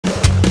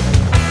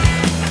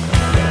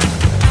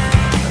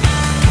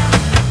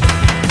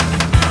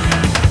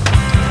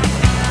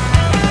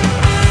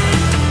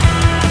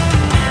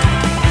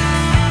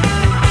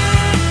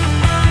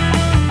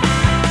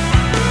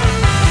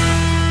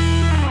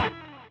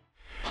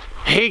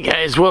Hey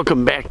guys,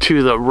 welcome back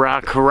to the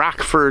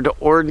Rockford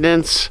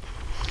Ordnance.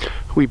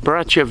 We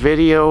brought you a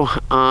video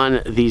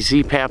on the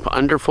Zpap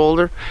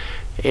Underfolder,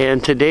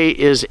 and today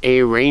is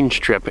a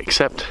range trip,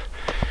 except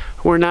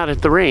we're not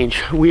at the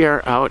range. We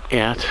are out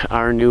at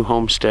our new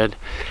homestead,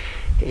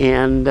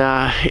 and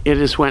it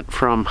has went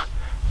from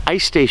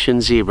ice station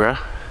zebra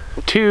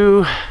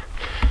to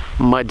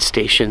mud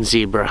station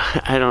zebra.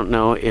 I don't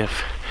know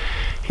if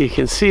you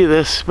can see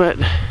this, but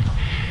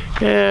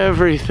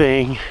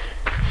everything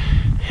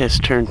has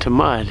turned to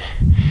mud,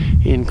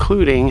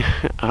 including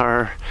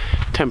our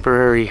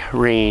temporary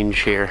range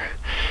here.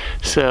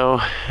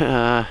 So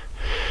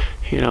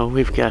you know,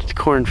 we've got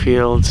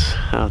cornfields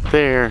out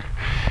there,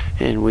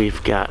 and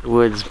we've got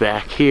woods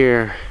back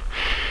here,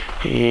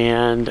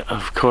 and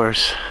of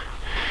course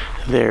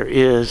there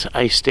is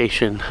ice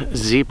station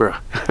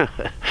zebra.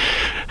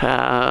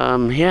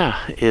 Yeah,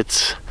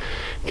 it's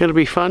gonna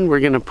be fun. We're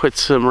gonna put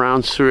some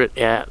rounds through it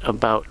at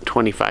about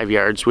 25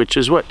 yards, which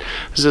is what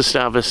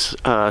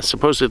Zastava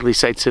supposedly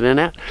sights it in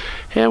at,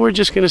 and we're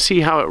just gonna see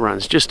how it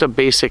runs. Just a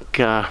basic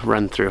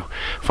run through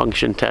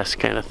function test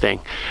kind of thing.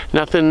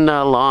 Nothing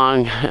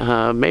long.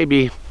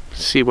 Maybe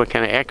see what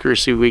kind of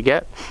accuracy we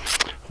get,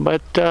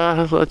 but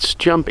let's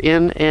jump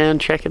in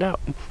and check it out.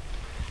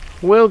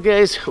 Well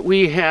guys,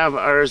 we have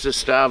our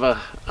Zastava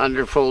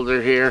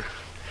Underfolder here,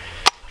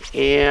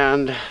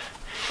 and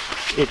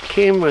it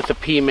came with a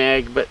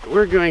PMag, but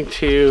we're going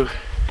to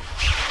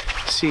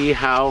see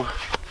how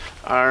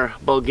our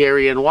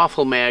Bulgarian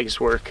waffle mags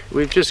work.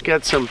 We've just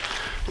got some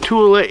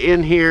Tula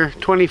in here,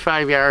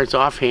 25 yards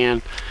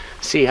offhand.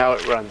 See how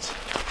it runs.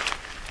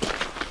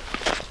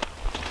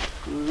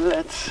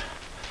 Let's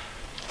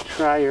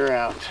try her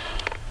out.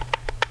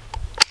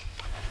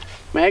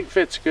 Mag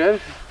fits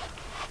good.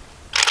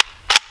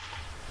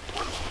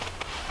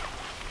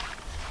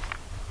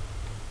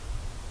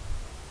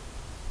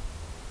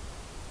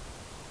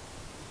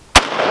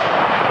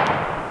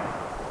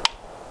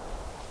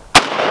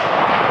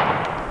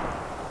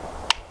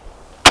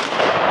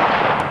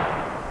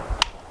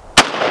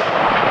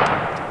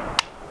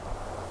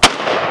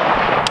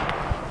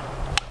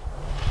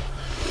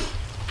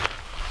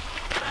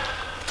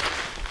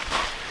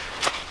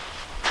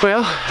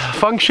 Well,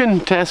 function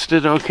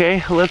tested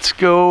okay. Let's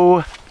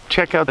go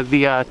check out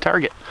the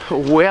target.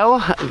 Well,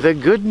 the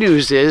good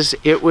news is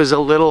it was a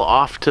little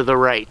off to the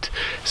right.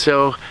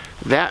 So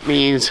that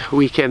means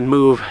we can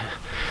move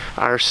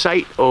our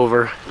sight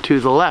over to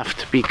the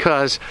left,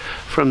 because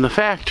from the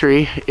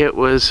factory it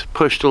was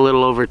pushed a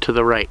little over to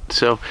the right.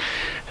 So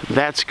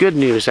that's good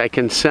news. I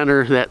can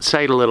center that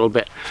sight a little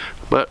bit.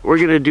 But we're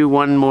gonna do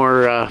one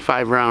more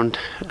 5-round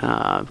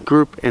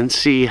group and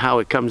see how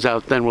it comes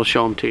out, then we'll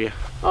show them to you.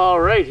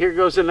 All right, here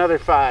goes another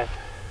 5.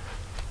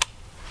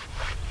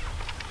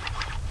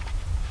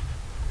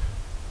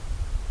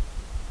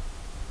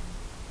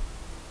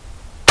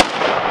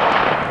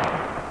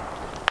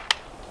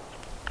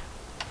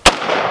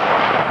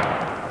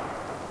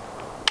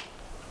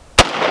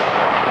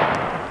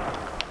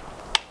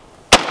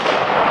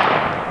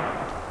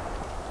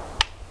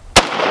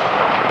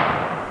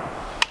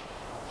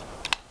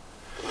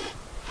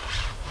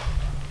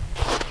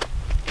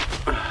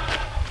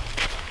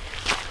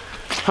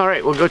 All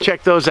right, we'll go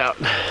check those out.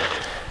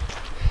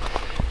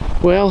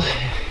 Well,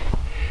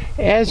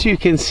 as you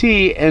can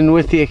see, and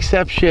with the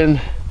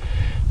exception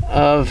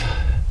of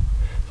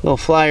a little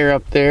flyer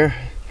up there,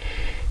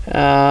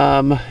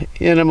 and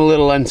I'm a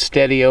little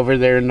unsteady over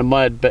there in the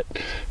mud, but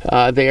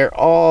they are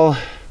all,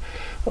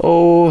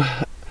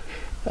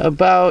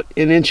 about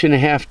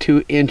 1.5 to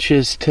 2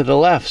 inches to the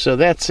left. So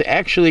that's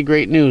actually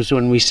great news.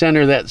 When we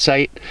center that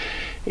sight,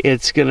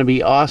 it's gonna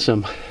be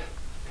awesome.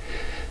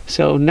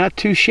 So not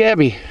too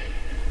shabby.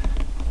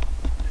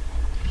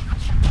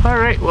 All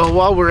right, well,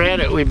 while we're at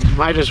it, we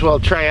might as well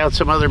try out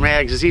some other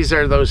mags. These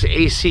are those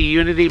AC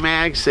Unity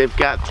mags. They've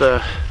got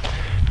the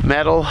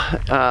metal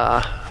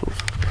up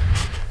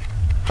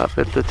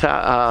at the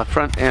top,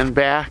 front and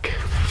back,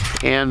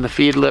 and the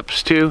feed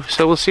lips too.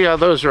 So we'll see how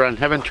those run.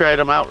 Haven't tried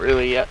them out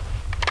really yet.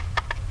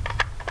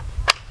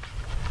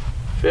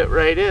 Fit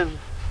right in.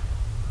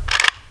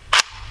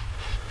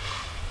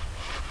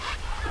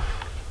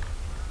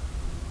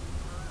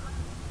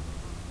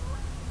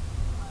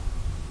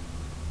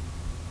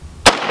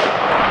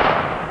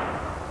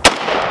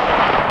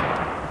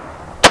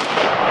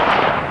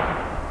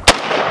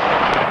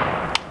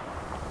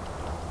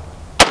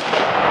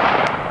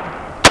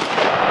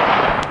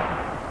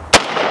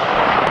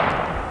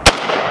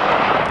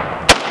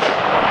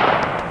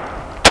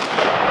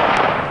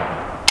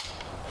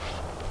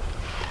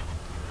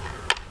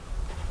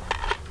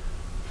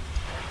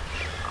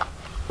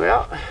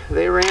 Well,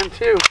 they ran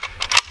too.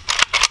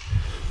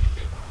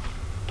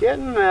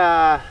 Getting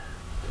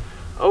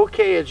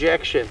okay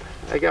ejection.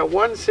 I got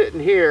one sitting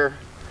here.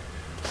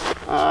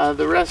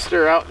 The rest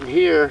are out in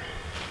here.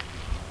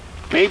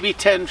 Maybe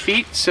 10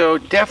 feet, so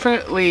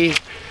definitely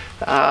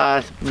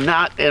not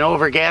an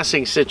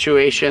overgassing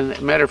situation.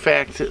 Matter of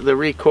fact, the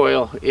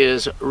recoil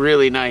is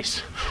really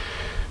nice.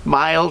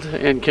 Mild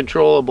and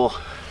controllable.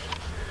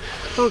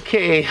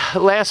 Okay,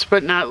 last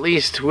but not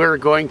least, we're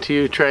going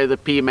to try the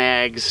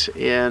P-Mags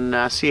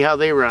and see how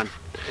they run.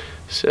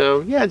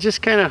 So yeah,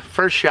 just kind of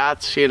first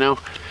shots, you know.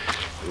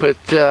 Put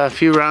a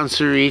few rounds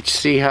through each,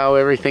 see how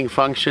everything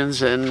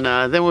functions, and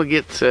then we'll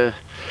get to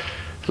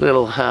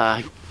little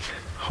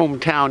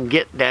hometown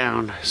get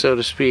down, so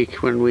to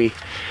speak, when we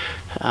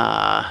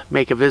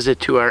make a visit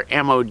to our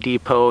ammo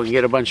depot and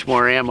get a bunch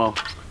more ammo.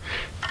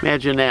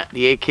 Imagine that,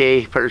 the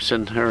AK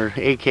person, or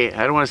AK,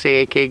 I don't want to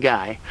say AK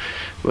guy,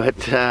 but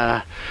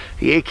the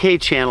AK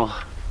channel.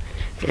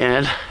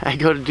 And I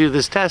go to do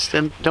this test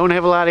and don't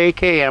have a lot of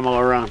AK ammo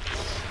around.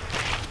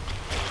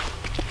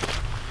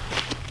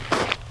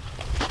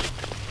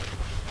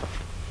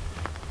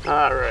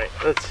 All right,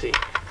 let's see.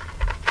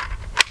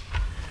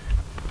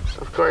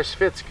 Of course,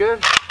 fits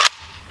good.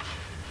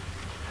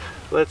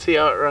 Let's see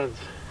how it runs.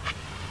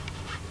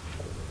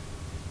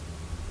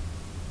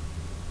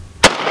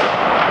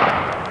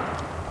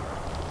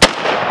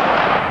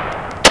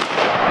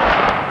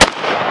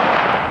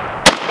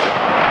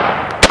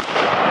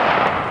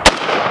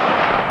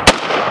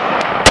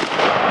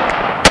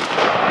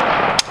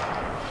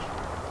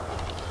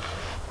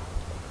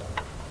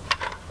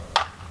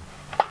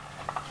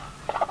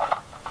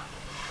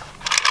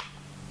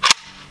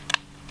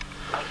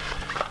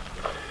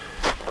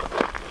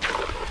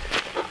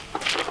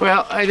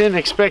 Well, I didn't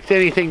expect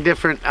anything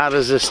different out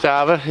of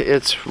Zastava.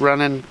 It's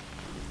running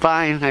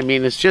fine. I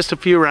mean, it's just a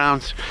few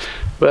rounds,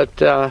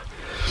 but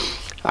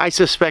I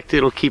suspect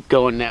it'll keep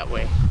going that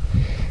way.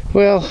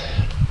 Well,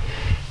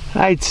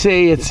 I'd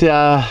say it's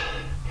at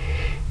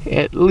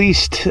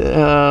least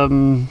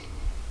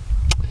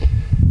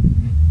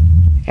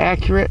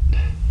accurate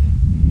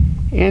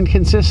and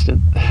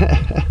consistent.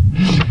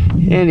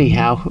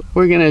 Anyhow,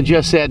 we're gonna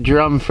adjust that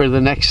drum for the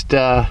next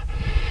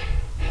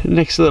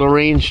little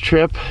range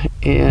trip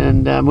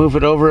and move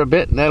it over a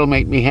bit, and that'll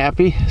make me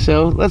happy.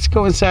 So let's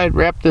go inside,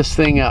 wrap this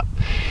thing up.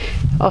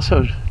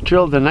 Also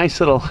drilled a nice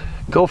little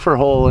gopher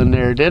hole in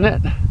there,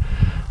 didn't it?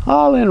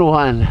 All in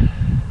one.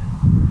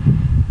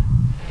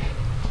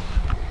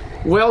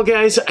 Well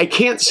guys, I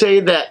can't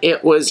say that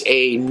it was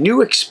a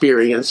new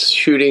experience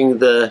shooting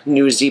the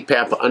new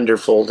Zpap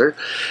Underfolder,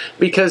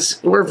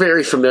 because we're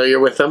very familiar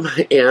with them,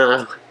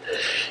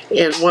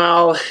 and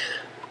while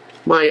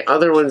my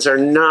other ones are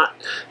not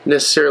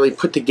necessarily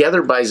put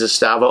together by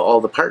Zastava,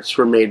 all the parts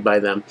were made by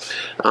them.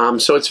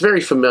 So it's very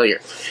familiar.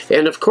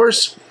 And of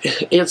course,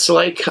 it's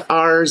like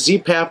our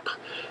Zpap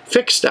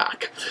fixed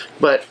stock.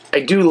 But I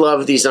do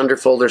love these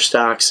Underfolder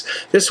stocks.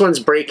 This one's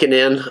breaking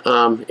in.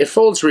 It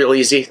folds real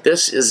easy.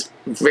 This is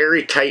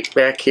very tight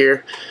back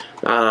here,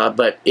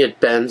 but it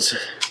bends.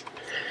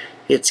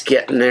 It's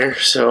getting there,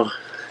 so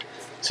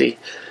see,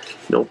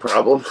 no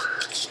problem.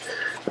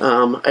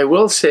 I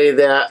will say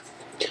that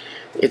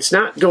it's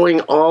not going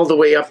all the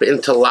way up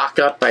into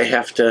lockup. I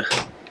have to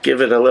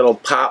give it a little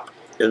pop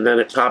and then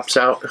it pops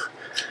out.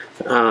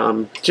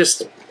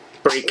 Just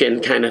break-in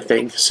kind of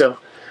thing. So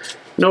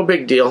no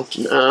big deal.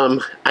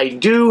 I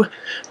do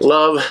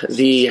love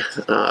the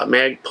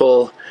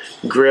Magpul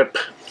grip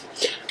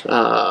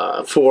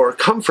for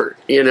comfort,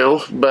 you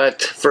know,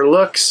 but for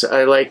looks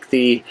I like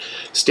the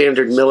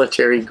standard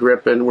military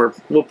grip, and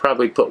we'll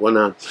probably put one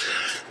on.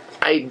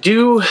 I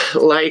do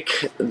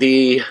like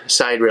the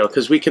side rail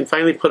because we can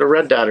finally put a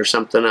red dot or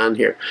something on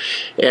here,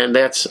 and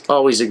that's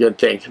always a good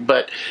thing.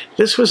 But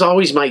this was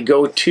always my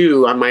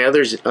go-to on my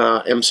other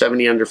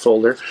M70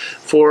 Underfolder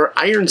for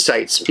iron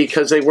sights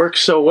because they work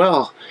so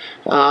well.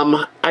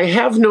 I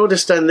have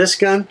noticed on this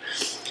gun,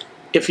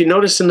 if you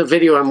notice in the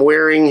video, I'm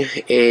wearing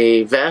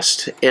a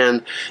vest,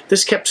 and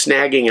this kept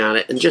snagging on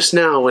it. And just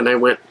now when I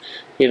went,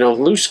 you know,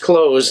 loose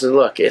clothes, and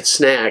look, it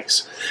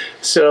snags.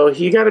 So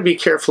you got to be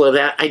careful of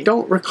that. I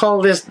don't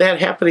recall that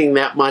happening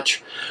that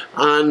much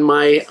on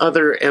my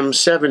other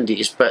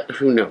M70s, but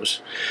who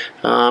knows.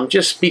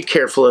 Just be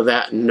careful of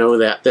that and know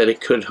that it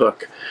could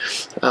hook.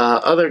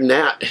 Other than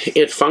that,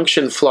 it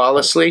functioned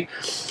flawlessly.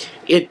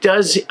 It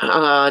does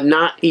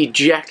not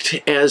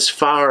eject as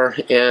far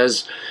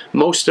as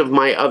most of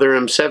my other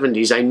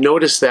M70s. I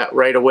noticed that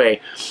right away.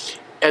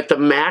 At the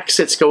max,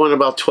 it's going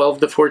about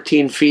 12 to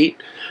 14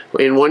 feet.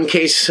 In one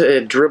case,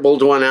 it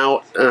dribbled one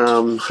out.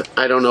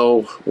 I don't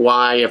know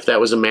why, if that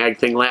was a mag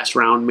thing, last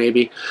round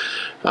maybe.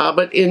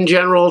 But in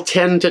general,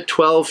 10 to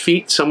 12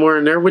 feet, somewhere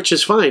in there, which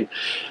is fine.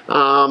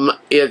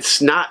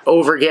 It's not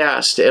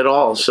overgassed at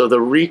all, so the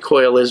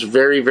recoil is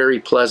very, very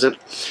pleasant.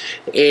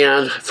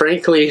 And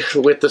frankly,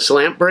 with the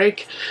slant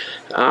brake,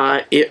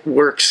 it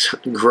works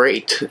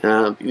great.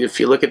 If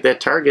you look at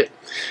that target,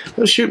 I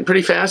was shooting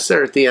pretty fast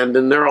there at the end,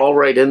 and they're all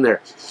right in there.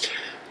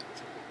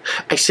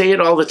 I say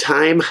it all the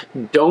time,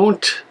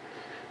 don't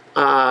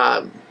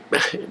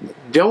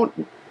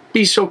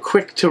be so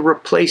quick to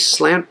replace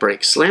slant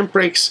brakes. Slant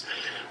brakes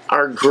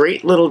are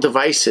great little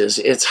devices.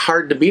 It's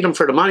hard to beat them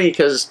for the money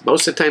because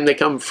most of the time they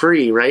come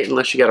free, right?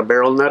 Unless you got a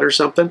barrel nut or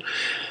something.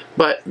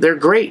 But they're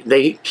great.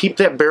 They keep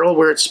that barrel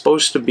where it's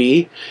supposed to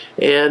be,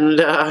 and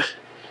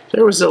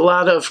there was a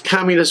lot of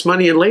communist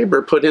money and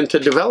labor put into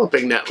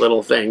developing that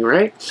little thing,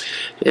 right?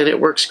 And it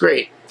works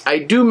great. I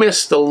do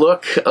miss the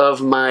look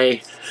of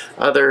my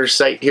other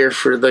sight here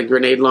for the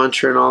grenade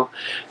launcher and all.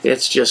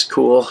 It's just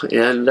cool,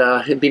 and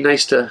it'd be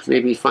nice to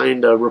maybe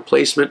find a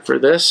replacement for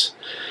this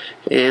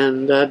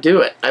and do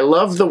it. I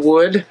love the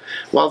wood.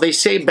 While they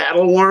say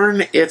battle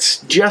worn,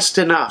 it's just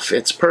enough.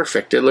 It's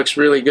perfect. It looks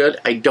really good.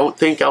 I don't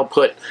think I'll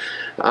put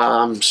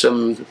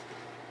some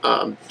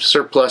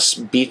surplus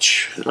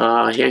beach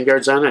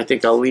handguards on. I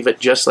think I'll leave it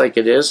just like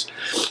it is.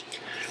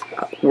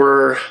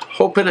 We're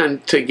hoping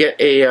to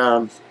get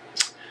a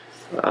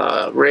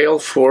rail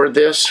for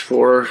this,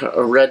 for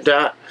a red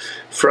dot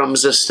from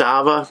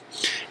Zastava.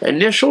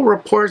 Initial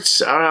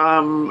reports,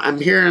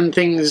 I'm hearing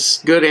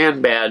things good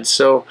and bad,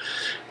 so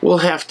we'll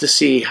have to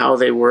see how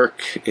they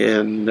work,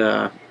 and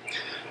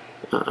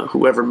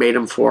whoever made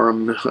them for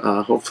them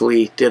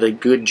hopefully did a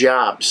good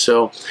job.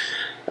 So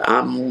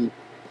I'm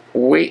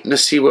waiting to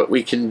see what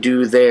we can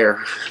do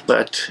there.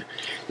 But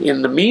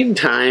in the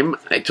meantime,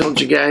 I told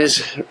you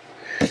guys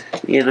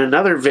in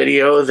another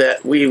video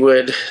that we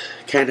would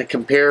kind of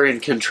compare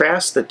and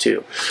contrast the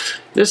two.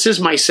 This is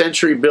my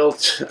Century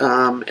built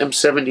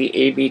M70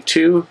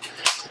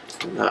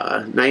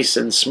 AB2, nice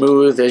and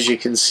smooth, as you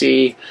can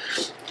see.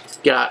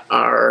 Got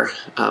our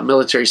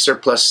military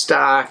surplus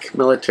stock,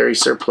 military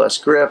surplus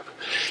grip,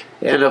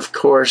 and of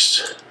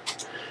course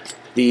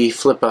the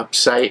flip up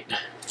sight,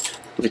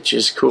 which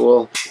is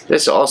cool.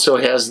 This also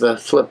has the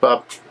flip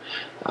up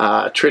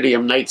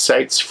tritium night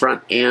sights,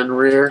 front and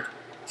rear.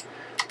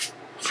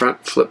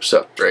 Front flips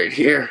up right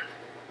here,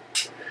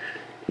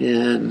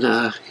 and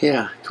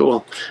yeah,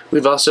 cool.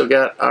 We've also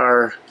got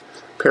our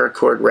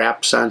paracord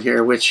wraps on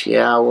here, which,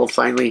 yeah, we'll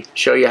finally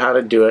show you how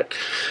to do it.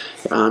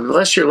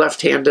 Unless you're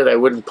left-handed, I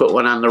wouldn't put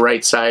one on the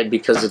right side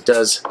because it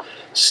does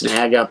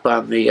snag up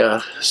on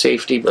the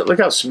safety. But look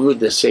how smooth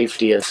this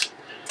safety is.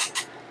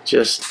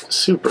 Just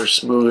super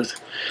smooth.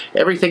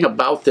 Everything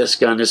about this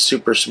gun is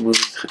super smooth.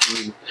 I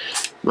mean,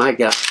 my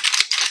God.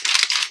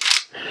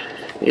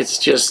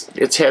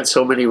 It's had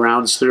so many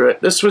rounds through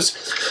it. This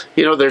was,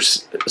 you know,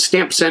 there's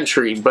stamped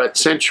Century, but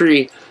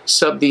Century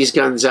subbed these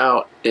guns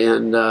out,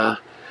 and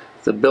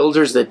the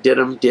builders that did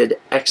them did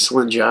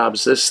excellent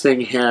jobs. This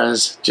thing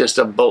has just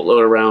a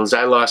boatload of rounds.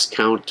 I lost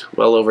count,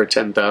 well over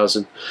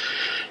 10,000.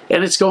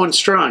 And it's going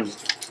strong.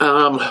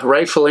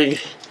 Rifling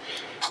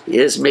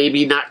is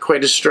maybe not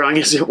quite as strong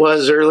as it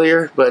was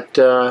earlier, but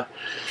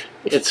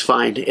it's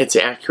fine. It's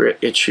accurate.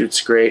 It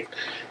shoots great.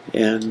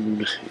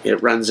 And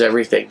it runs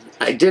everything.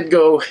 I did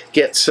go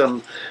get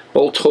some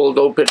bolt hold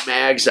open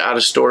mags out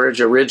of storage,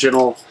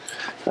 original.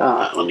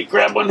 Let me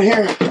grab one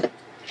here.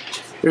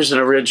 Here's an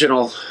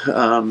original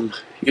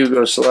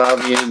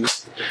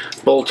Yugoslavian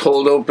bolt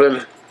hold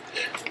open,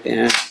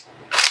 and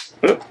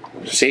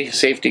see,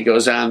 safety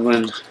goes on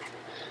when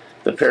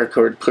the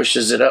paracord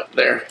pushes it up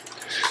there.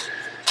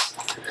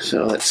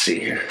 So let's see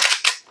here.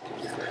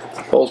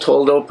 Bolt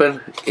hold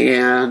open,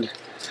 and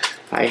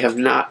I have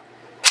not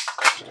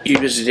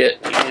used it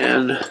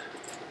in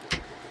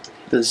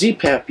the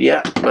Zpap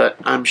yet, but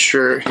I'm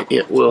sure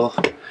it will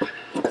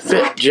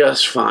fit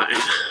just fine.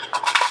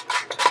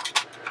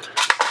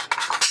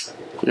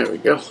 There we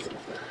go.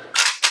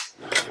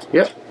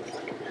 Yep,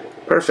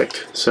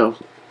 perfect. So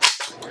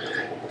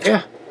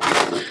yeah,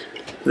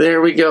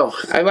 there we go.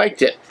 I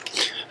liked it.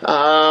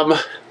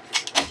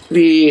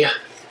 The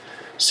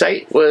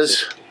sight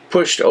was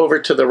pushed over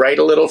to the right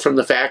a little from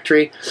the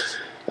factory.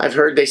 I've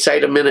heard they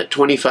sight them in at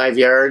 25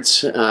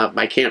 yards.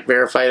 I can't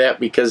verify that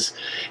because,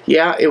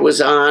 yeah, it was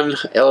on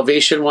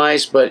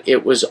elevation-wise, but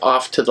it was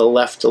off to the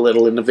left a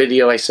little. In the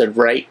video, I said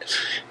right.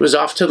 It was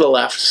off to the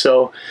left,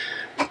 so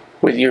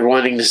when you're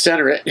wanting to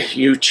center it,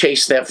 you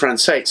chase that front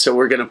sight. So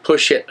we're going to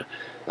push it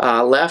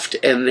left,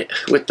 and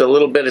with the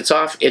little bit it's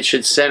off, it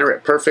should center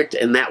it perfect,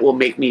 and that will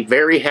make me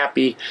very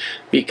happy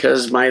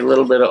because my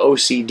little bit of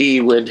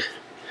OCD would...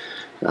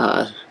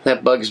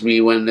 that bugs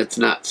me when it's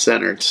not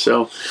centered.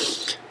 So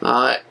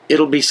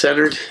it'll be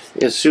centered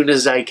as soon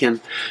as I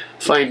can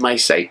find my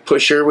sight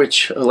pusher,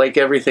 which, like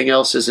everything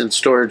else, is in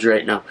storage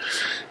right now.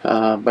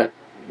 But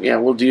yeah,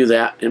 we'll do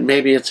that, and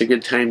maybe it's a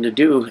good time to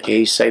do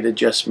a sight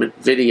adjustment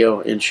video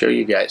and show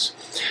you guys.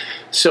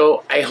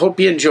 So I hope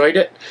you enjoyed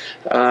it.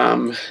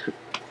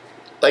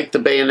 Like the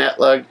bayonet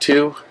lug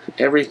too.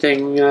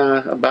 Everything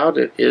about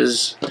it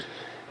is,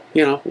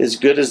 you know, as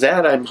good as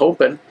that, I'm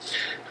hoping.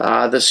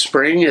 The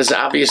spring is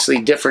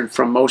obviously different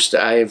from most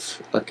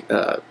I've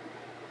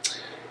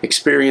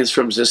experienced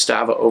from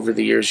Zastava over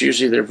the years.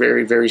 Usually they're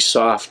very, very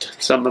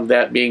soft. Some of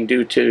that being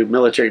due to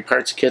military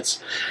parts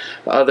kits.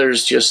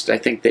 Others just, I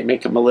think they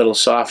make them a little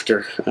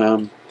softer.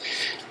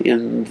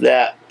 In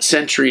that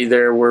Century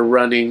there, we're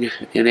running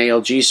an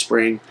ALG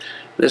spring.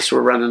 This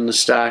we're running the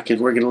stock, and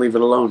we're going to leave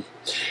it alone.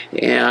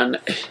 And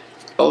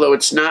although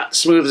it's not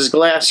smooth as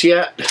glass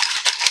yet,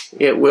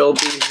 it will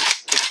be.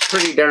 It's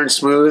pretty darn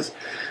smooth.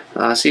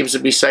 Seems to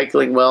be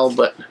cycling well,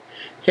 but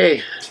hey,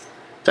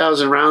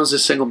 1,000 rounds,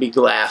 this thing will be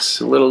glass.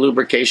 A little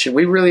lubrication.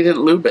 We really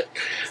didn't lube it.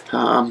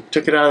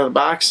 Took it out of the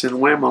box and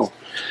whammo.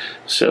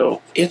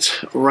 So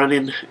it's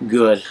running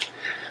good.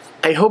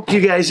 I hope you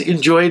guys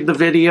enjoyed the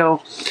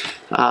video.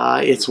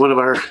 It's one of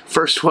our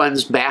first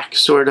ones back,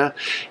 sorta,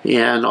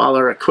 and all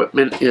our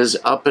equipment is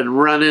up and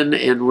running,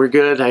 and we're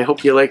good. I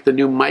hope you like the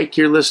new mic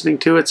you're listening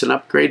to. It's an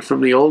upgrade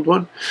from the old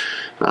one.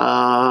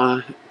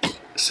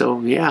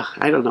 So yeah,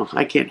 I don't know.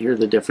 I can't hear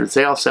the difference.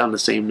 They all sound the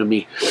same to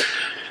me.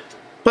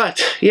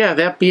 But yeah,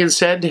 that being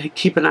said,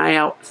 keep an eye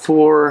out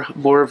for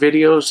more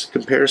videos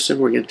comparison.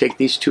 We're going to take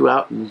these two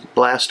out and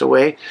blast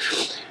away.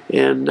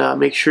 And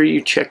make sure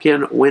you check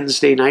in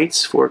Wednesday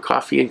nights for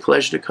Coffee and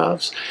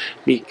Kalashnikovs,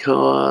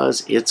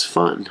 because it's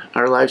fun.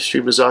 Our live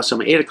stream is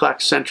awesome. 8 o'clock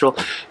Central.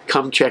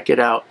 Come check it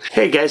out.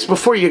 Hey guys,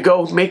 before you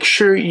go, make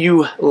sure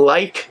you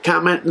like,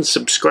 comment, and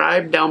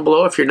subscribe down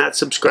below if you're not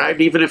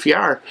subscribed. Even if you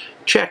are,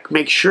 check.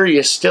 Make sure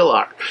you still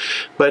are.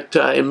 But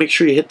and make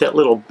sure you hit that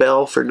little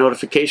bell for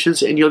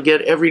notifications, and you'll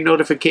get every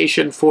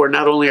notification for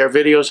not only our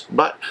videos,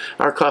 but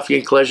our Coffee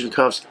and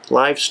Kalashnikovs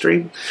live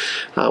stream.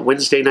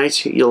 Wednesday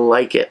nights, you'll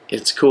like it.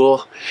 It's cool.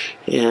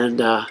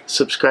 And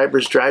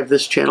subscribers drive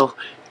this channel,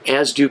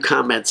 as do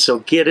comments. So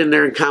get in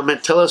there and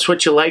comment. Tell us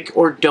what you like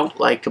or don't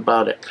like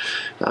about it.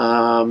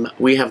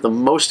 We have the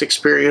most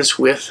experience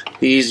with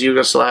these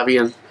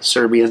Yugoslavian,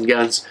 Serbian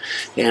guns,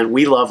 and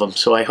we love them.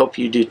 So I hope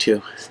you do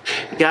too.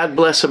 God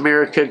bless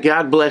America.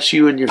 God bless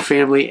you and your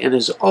family. And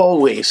as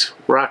always,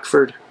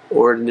 Rockford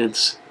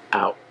Ordnance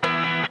out.